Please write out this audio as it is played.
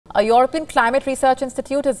A European Climate Research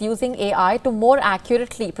Institute is using AI to more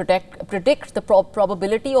accurately predict the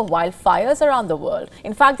probability of wildfires around the world.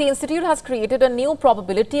 In fact, the institute has created a new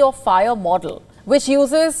probability of fire model, which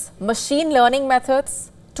uses machine learning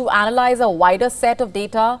methods to analyze a wider set of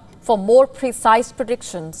data for more precise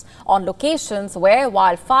predictions on locations where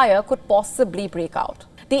wildfire could possibly break out.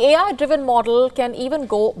 The AI-driven model can even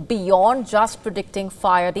go beyond just predicting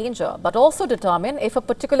fire danger, but also determine if a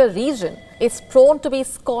particular region is prone to be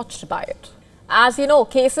scorched by it. As you know,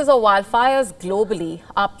 cases of wildfires globally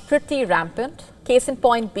are pretty rampant. Case in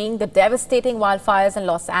point being the devastating wildfires in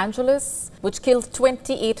Los Angeles, which killed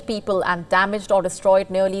 28 people and damaged or destroyed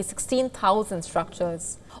nearly 16,000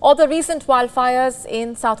 structures. Or the recent wildfires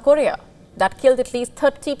in South Korea that killed at least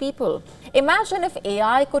 30 people. Imagine if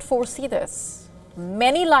AI could foresee this.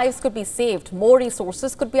 Many lives could be saved, more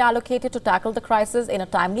resources could be allocated to tackle the crisis in a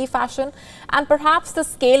timely fashion, and perhaps the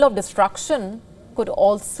scale of destruction could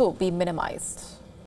also be minimized.